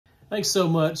Thanks so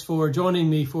much for joining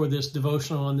me for this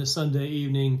devotional on this Sunday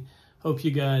evening. Hope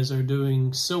you guys are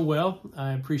doing so well.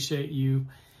 I appreciate you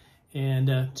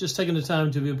and just taking the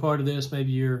time to be a part of this.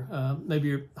 Maybe you're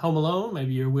home alone,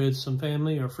 maybe you're with some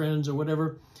family or friends or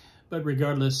whatever. But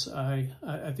regardless, I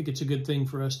think it's a good thing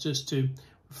for us just to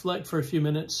reflect for a few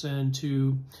minutes and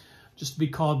to just be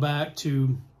called back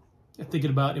to thinking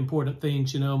about important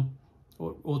things,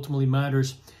 what ultimately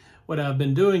matters. What I've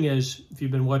been doing is, if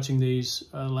you've been watching these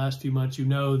last few months, you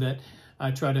know that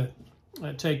I try to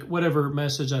take whatever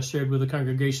message I shared with the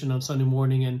congregation on Sunday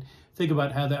morning and think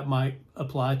about how that might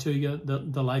apply to you,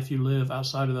 the life you live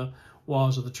outside of the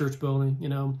walls of the church building.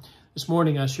 This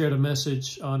morning I shared a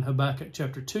message on Habakkuk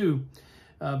chapter 2,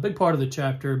 a big part of the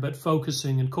chapter, but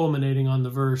focusing and culminating on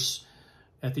the verse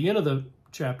at the end of the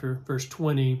chapter, verse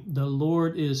 20, "The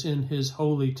Lord is in his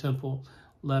holy temple.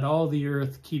 Let all the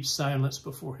earth keep silence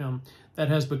before him." That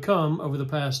has become, over the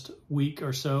past week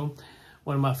or so,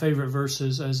 one of my favorite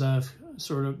verses as I've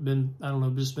sort of been,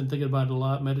 just been thinking about it a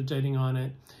lot, meditating on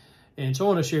it. And so I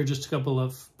want to share just a couple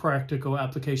of practical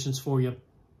applications for you.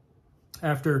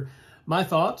 After my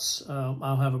thoughts,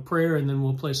 I'll have a prayer and then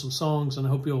we'll play some songs, and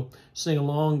I hope you'll sing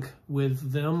along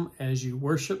with them as you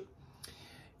worship.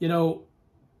 The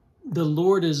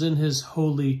Lord is in his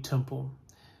holy temple.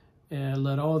 And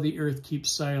let all the earth keep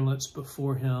silence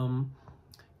before him.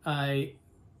 Let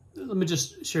me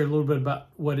just share a little bit about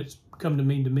what it's come to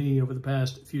mean to me over the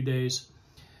past few days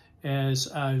as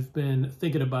I've been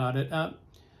thinking about it.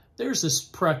 There's this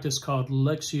practice called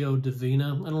Lectio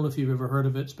Divina. I don't know if you've ever heard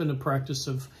of it. It's been a practice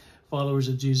of followers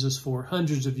of Jesus for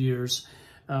hundreds of years.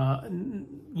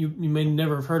 You may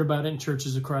never have heard about it in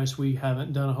Churches of Christ. We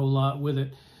haven't done a whole lot with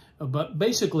it. But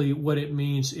basically what it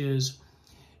means is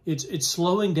it's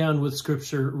slowing down with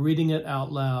Scripture, reading it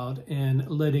out loud, and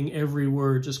letting every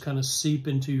word just kind of seep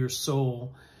into your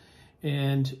soul.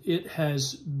 And it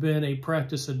has been a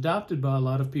practice adopted by a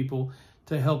lot of people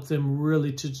to help them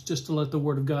really to let the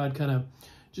Word of God kind of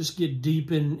just get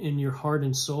deep in your heart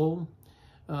and soul.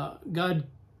 God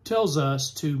tells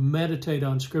us to meditate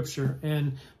on Scripture,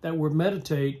 and that word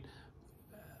meditate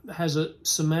has a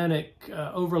semantic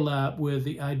overlap with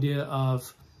the idea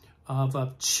of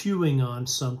chewing on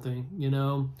something.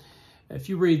 If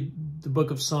you read the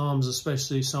book of Psalms,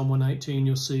 especially Psalm 119,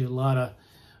 you'll see a lot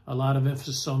of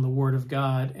emphasis on the Word of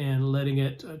God and letting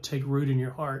it take root in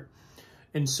your heart.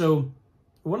 And so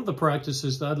one of the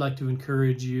practices that I'd like to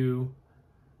encourage you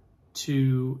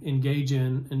to engage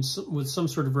in with some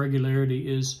sort of regularity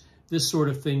is this sort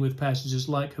of thing with passages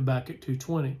like Habakkuk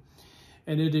 2:20.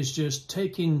 And it is just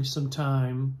taking some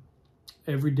time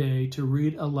every day to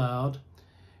read aloud,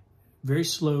 very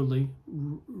slowly,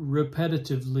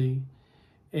 repetitively,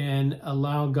 and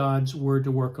allow God's Word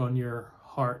to work on your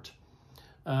heart.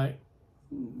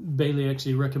 Bailey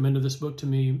actually recommended this book to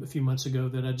me a few months ago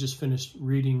that I just finished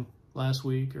reading last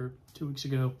week or 2 weeks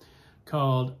ago,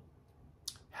 called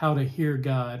How to Hear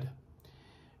God.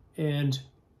 And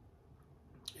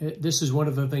this is one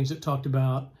of the things that talked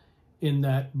about in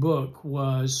that book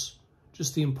was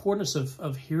just the importance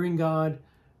of hearing God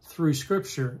through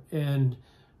Scripture. And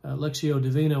Lectio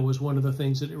Divina was one of the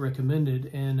things that it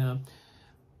recommended. And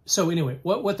so anyway,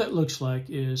 what that looks like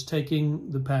is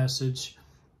taking the passage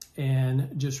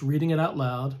and just reading it out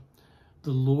loud.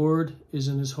 The Lord is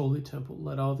in his holy temple.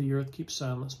 Let all the earth keep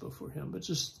silence before him. But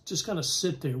just kind of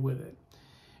sit there with it.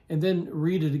 And then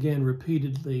read it again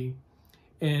repeatedly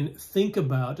and think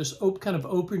about, just kind of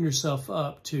open yourself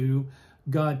up to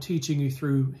God teaching you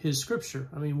through his Scripture.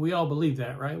 I mean, we all believe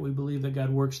that, right? We believe that God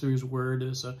works through his Word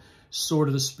as a sword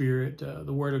of the Spirit.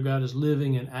 The Word of God is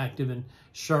living and active and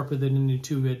sharper than any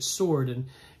two-edged sword.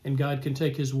 And God can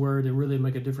take his Word and really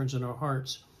make a difference in our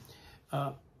hearts.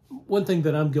 One thing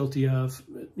that I'm guilty of,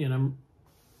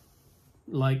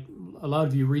 like a lot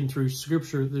of you reading through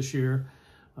Scripture this year,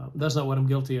 that's not what I'm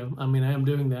guilty of. I mean, I am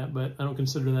doing that, but I don't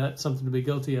consider that something to be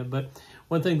guilty of. But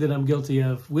one thing that I'm guilty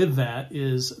of with that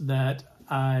is that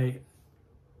I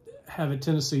have a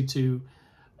tendency to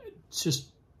just,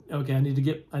 okay, I need to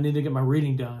get my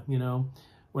reading done,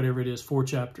 whatever it is, 4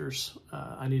 chapters.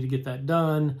 I need to get that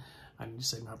done. I need to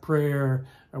say my prayer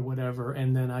or whatever,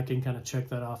 and then I can kind of check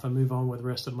that off and move on with the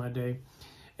rest of my day.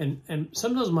 And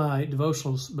sometimes my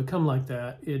devotionals become like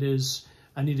that. It is,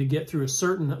 I need to get through a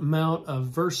certain amount of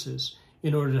verses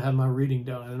in order to have my reading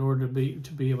done, in order to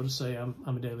be able to say I'm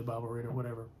a daily Bible reader or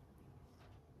whatever.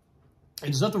 And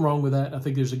there's nothing wrong with that. I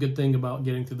think there's a good thing about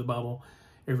getting through the Bible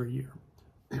every year.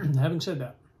 Having said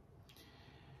that,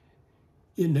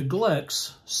 it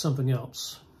neglects something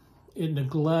else. It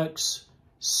neglects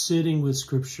sitting with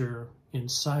Scripture in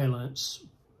silence,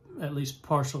 at least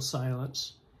partial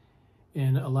silence,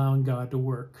 and allowing God to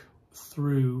work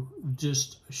through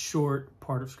just a short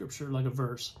part of Scripture, like a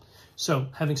verse. So,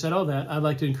 having said all that, I'd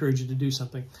like to encourage you to do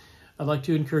something. I'd like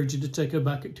to encourage you to take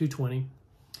Habakkuk 2:20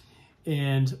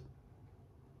 and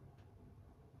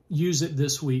use it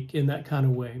this week in that kind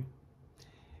of way.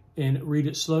 And read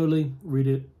it slowly, read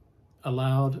it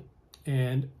aloud,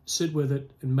 and sit with it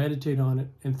and meditate on it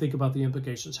and think about the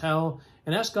implications.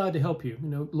 And ask God to help you.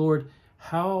 Lord,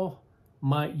 how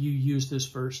might you use this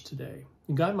verse today?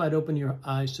 And God might open your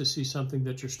eyes to see something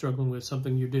that you're struggling with,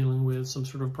 something you're dealing with, some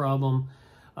sort of problem,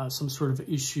 some sort of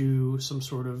issue, some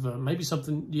sort of maybe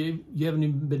something you haven't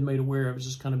even been made aware of. It's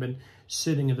just kind of been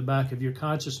sitting in the back of your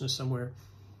consciousness somewhere,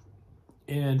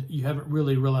 and you haven't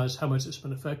really realized how much it's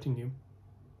been affecting you.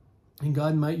 And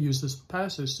God might use this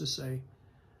passage to say,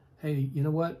 hey, you know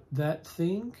what? That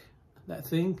thing,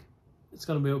 it's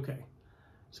going to be okay.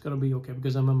 It's going to be okay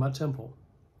because I'm in my temple.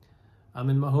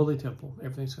 I'm in my holy temple.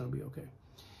 Everything's going to be okay.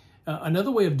 Another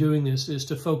way of doing this is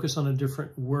to focus on a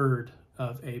different word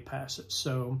of a passage.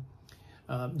 So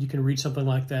you can read something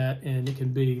like that, and it can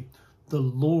be, the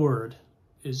Lord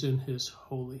is in his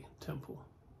holy temple.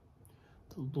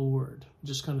 The Lord.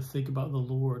 Just kind of think about the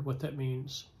Lord, what that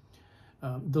means.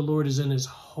 The Lord is in his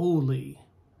holy.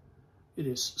 It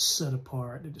is set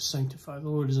apart. It is sanctified. The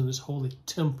Lord is in his holy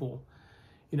temple.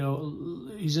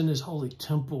 He's in his holy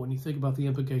temple. And you think about the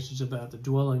implications of that, the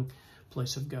dwelling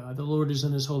place of God. The Lord is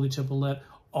in his holy temple. Let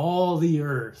all the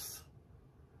earth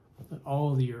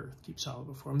keep silent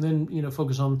before him. Then,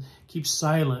 focus on keep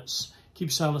silence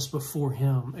before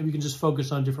him. And you can just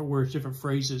focus on different words, different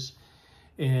phrases.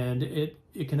 And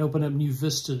it can open up new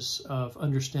vistas of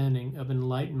understanding, of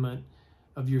enlightenment,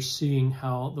 of your seeing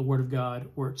how the Word of God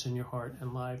works in your heart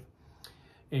and life.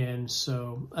 And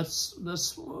so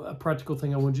that's a practical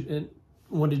thing I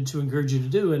wanted to encourage you to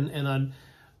do. And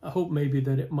I hope maybe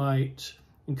that it might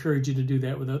encourage you to do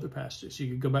that with other passages. You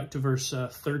could go back to verse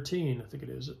 13, I think it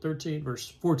is, verse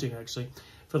 14 actually.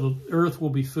 For the earth will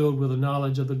be filled with the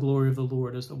knowledge of the glory of the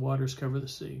Lord as the waters cover the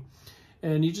sea.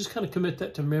 And you just kind of commit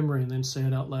that to memory and then say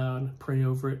it out loud, pray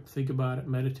over it, think about it,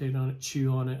 meditate on it,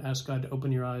 chew on it, ask God to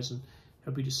open your eyes and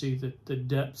help you to see the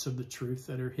depths of the truth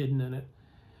that are hidden in it.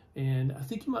 And I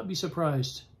think you might be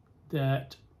surprised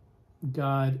that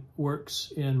God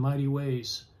works in mighty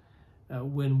ways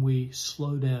when we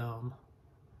slow down.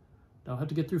 Don't have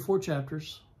to get through 4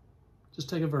 chapters. Just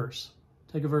take a verse.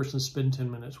 Take a verse and spend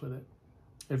 10 minutes with it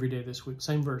every day this week.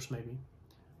 Same verse maybe.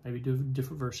 Maybe do a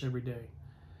different verse every day.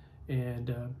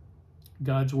 And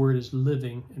God's word is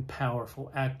living and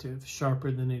powerful, active,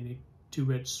 sharper than any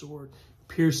two-edged sword,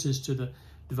 pierces to the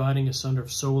dividing asunder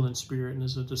of soul and spirit, and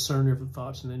is a discerner of the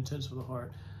thoughts and intents of the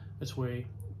heart. That's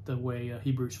the way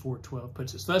Hebrews 4:12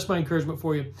 puts it. So that's my encouragement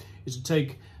for you, is to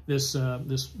take this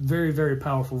very, very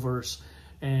powerful verse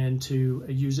and to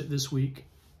use it this week.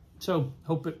 So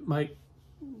hope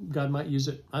God might use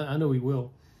it. I know he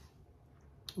will,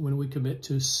 when we commit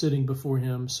to sitting before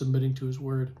him, submitting to his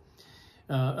word.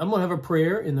 I'm going to have a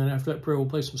prayer, and then after that prayer, we'll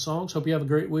play some songs. Hope you have a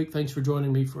great week. Thanks for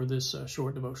joining me for this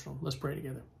short devotional. Let's pray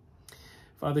together.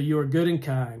 Father, you are good and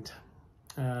kind.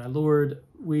 Lord,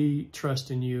 we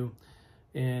trust in you,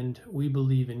 and we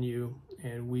believe in you,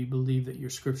 and we believe that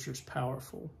your scripture is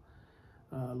powerful.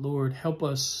 Lord, help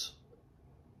us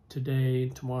today,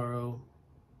 tomorrow,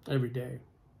 every day,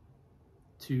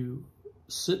 to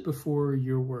sit before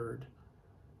your word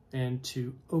and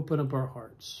to open up our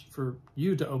hearts, for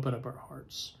you to open up our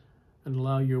hearts and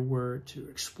allow your word to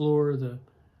explore the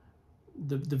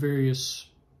various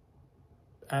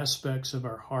aspects of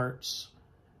our hearts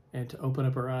and to open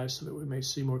up our eyes so that we may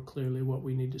see more clearly what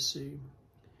we need to see.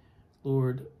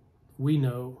 Lord, we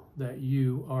know that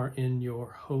you are in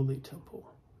your holy temple.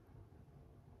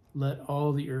 Let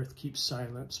all the earth keep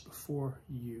silence before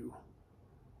you,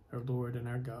 our Lord and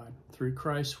our God. Through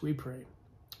Christ we pray.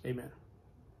 Amen.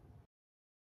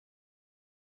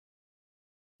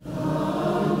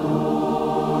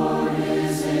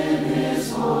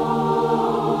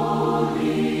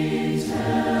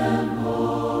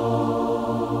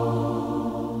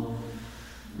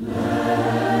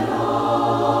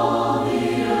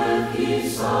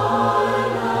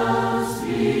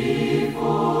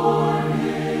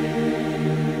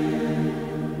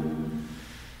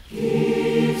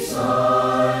 Keep silence.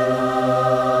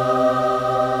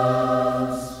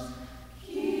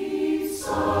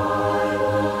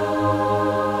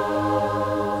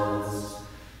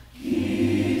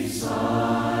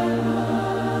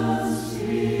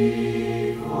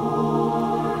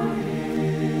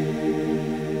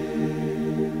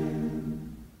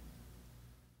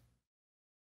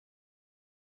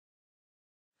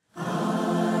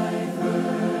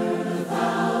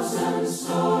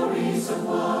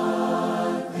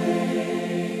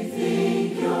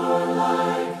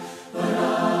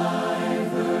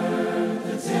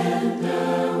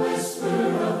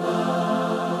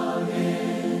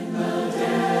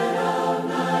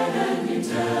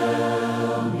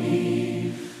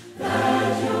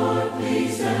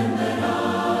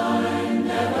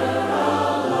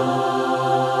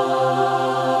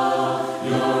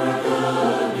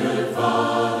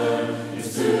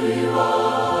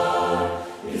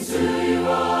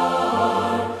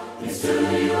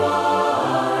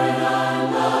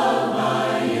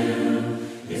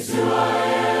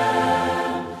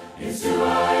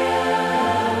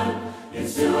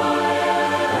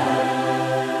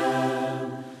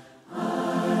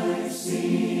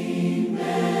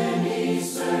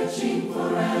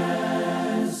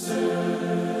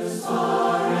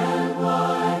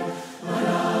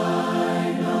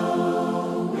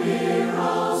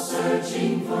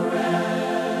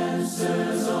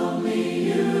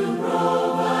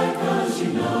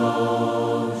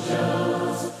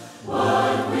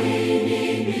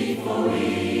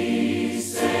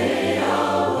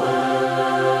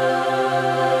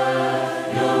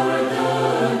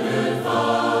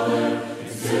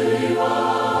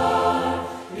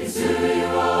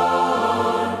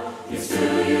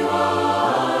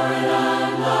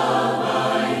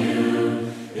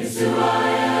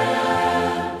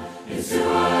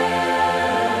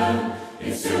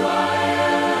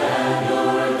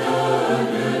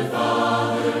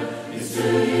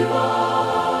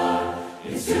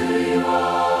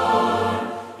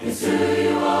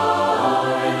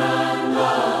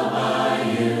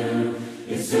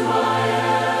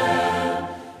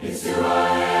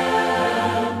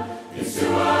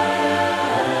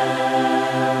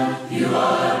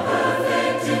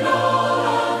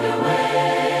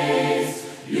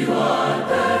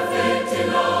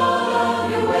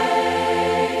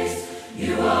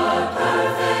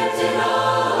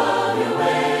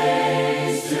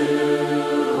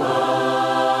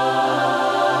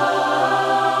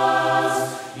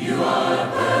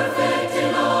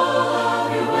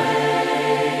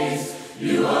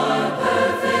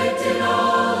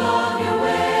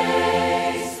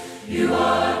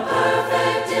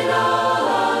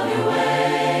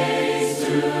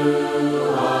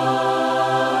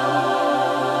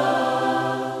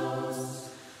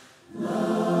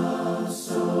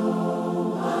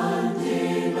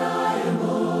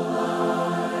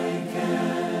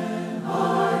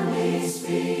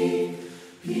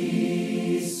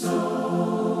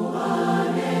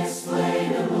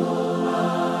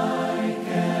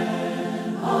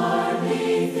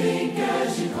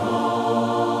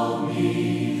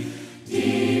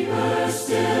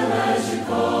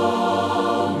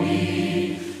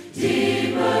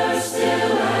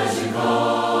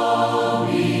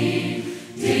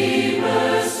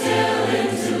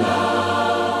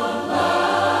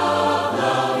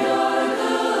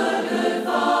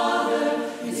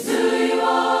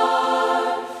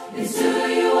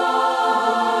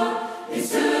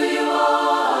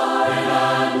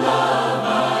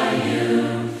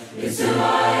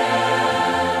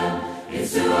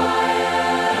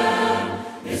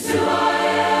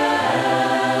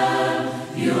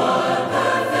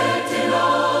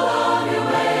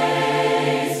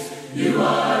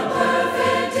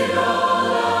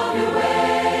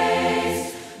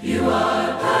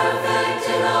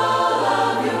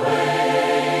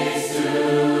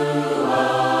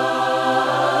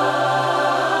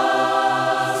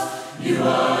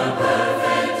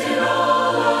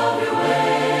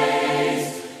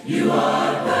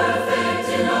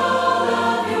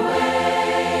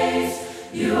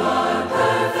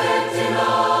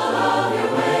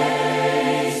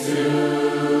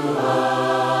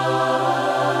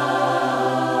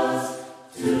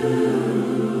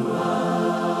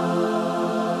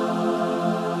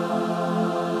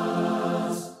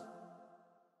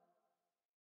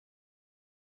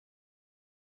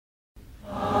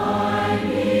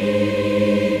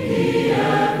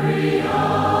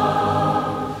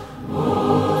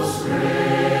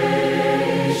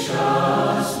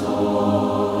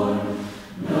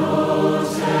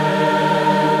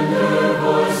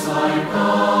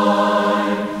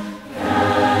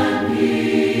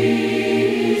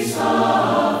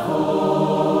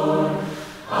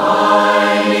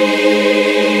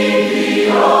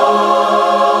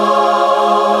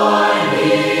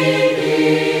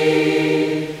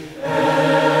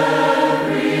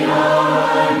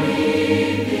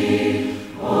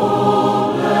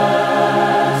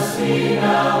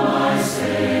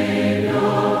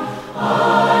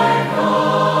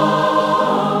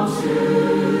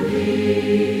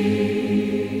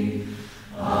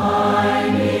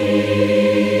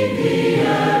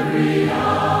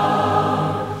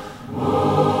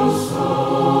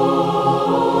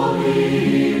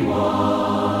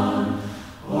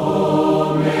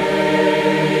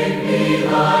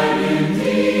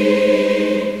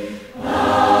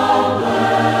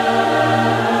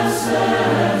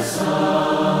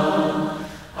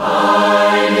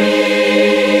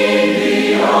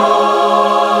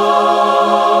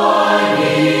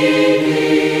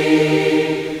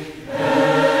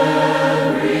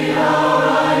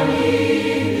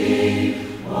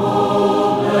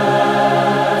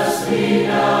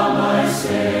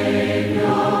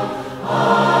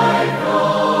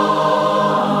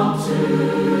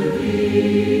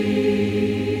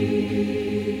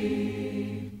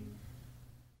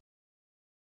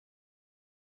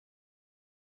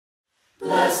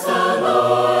 Bless the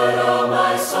Lord, O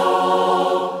my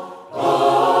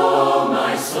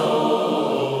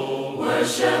soul,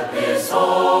 worship His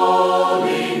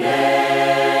holy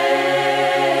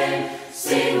name.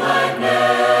 Sing like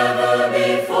never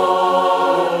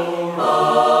before,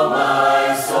 O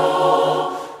my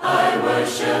soul, I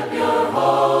worship your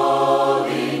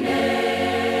holy name.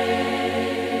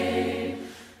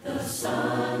 The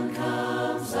sun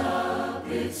comes up,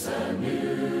 it's a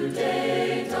new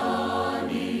day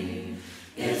dawning.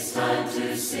 It's time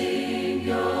to sing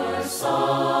your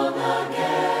song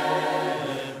again.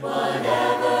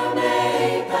 Whatever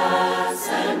may pass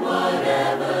and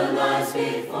whatever lies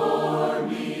before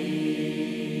me,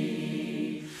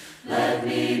 let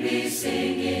me be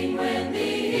singing when the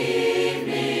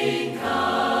evening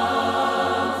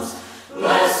comes.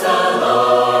 Bless the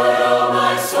Lord, O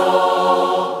my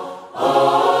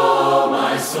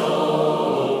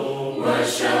soul,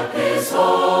 worship His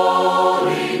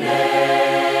holy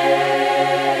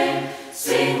name.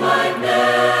 Sing like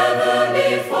never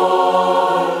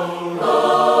before,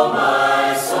 O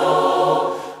my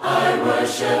soul, I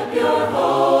worship your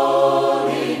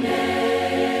holy name.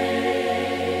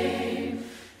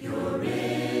 You're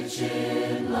rich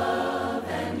in love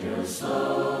and you're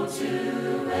slow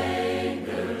to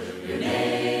anger. Your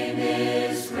name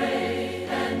is great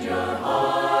and your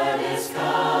heart is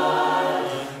kind.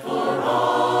 For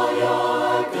all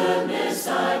your goodness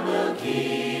I will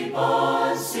keep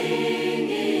on singing.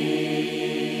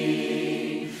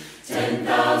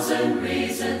 10,000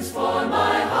 reasons for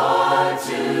my heart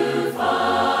to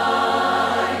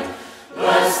find.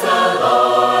 Bless the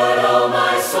Lord, O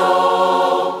my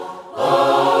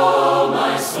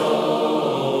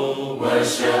soul,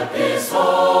 worship His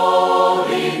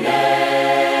holy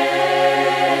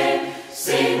name.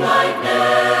 Sing like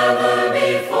never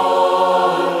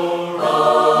before,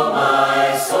 O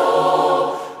my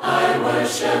soul, I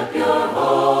worship your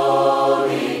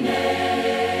holy name.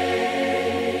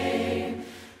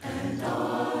 And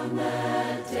on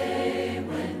that day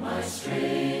when my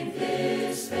strength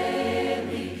is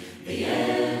failing, the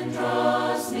end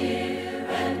draws near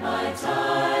and my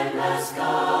time has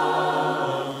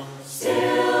come,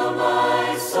 still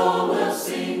my soul will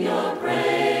sing your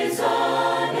praise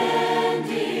unending.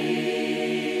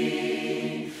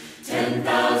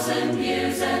 10,000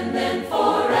 years and then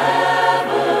forevermore.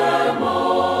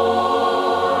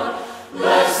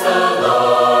 Bless the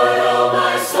Lord, O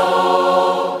my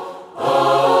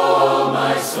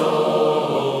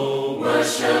soul,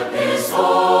 worship His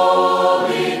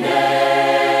holy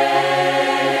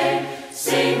name.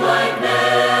 Sing like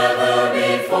never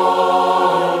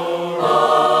before,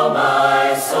 O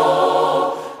my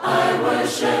soul, I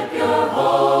worship your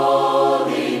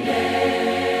holy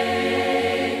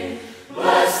name.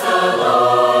 Bless the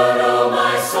Lord, O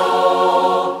my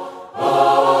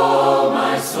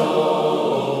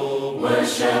soul,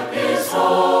 worship His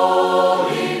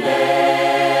holy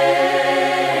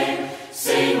name.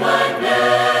 Sing like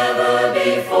never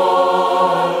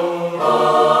before,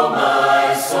 O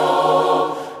my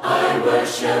soul, I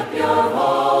worship your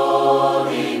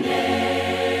holy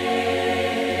name.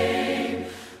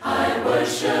 I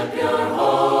worship your holy name.